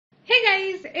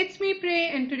guys, it's me Prey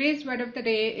and today's word of the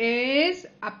day is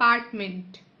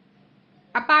apartment.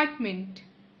 Apartment.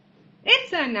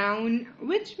 It's a noun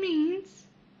which means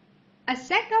a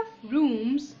set of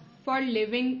rooms for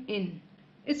living in,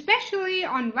 especially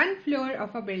on one floor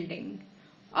of a building,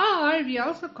 or we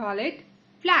also call it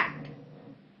flat.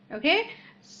 Okay,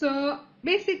 so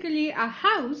basically a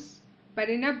house but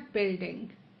in a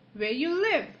building where you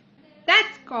live.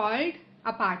 That's called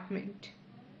apartment.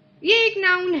 ये एक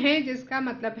noun है जिसका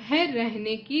मतलब है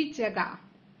रहने की जगह।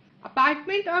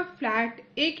 Apartment और फ्लैट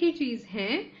एक ही चीज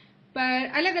है, पर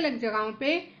अलग अलग जगहों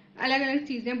पे अलग अलग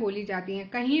चीजें बोली जाती हैं।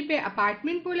 कहीं पे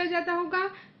अपार्टमेंट बोला जाता होगा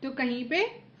तो कहीं पे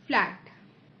फ्लैट।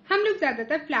 हम लोग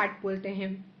ज्यादातर फ्लैट बोलते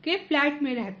हैं कि फ्लैट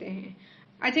में रहते हैं।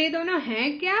 अच्छा, ये दोनों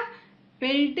हैं क्या?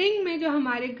 बिल्डिंग में जो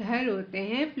हमारे घर होते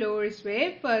हैं फ्लोर्स पे,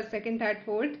 फर्स्ट सेकंड थर्ड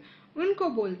फोर्थ, उनको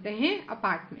बोलते हैं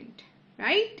apartment,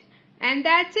 right? And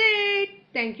that's it.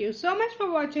 Thank you so much for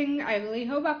watching. I really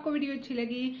hope आपको वीडियो अच्छी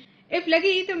लगी। इफ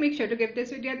लगी तो make sure to give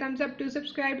this video Thums up, to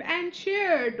subscribe and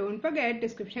share. Don't forget,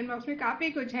 description box में काफी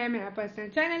कुछ है। मेरा पर्सनल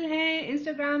चैनल है,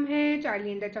 इंस्टाग्राम है,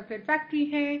 Charlie and the chocolate factory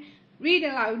है, रीड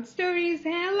अलाउड स्टोरीज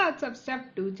हैं, lots of stuff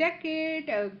to check it.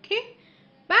 Okay,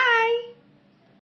 bye.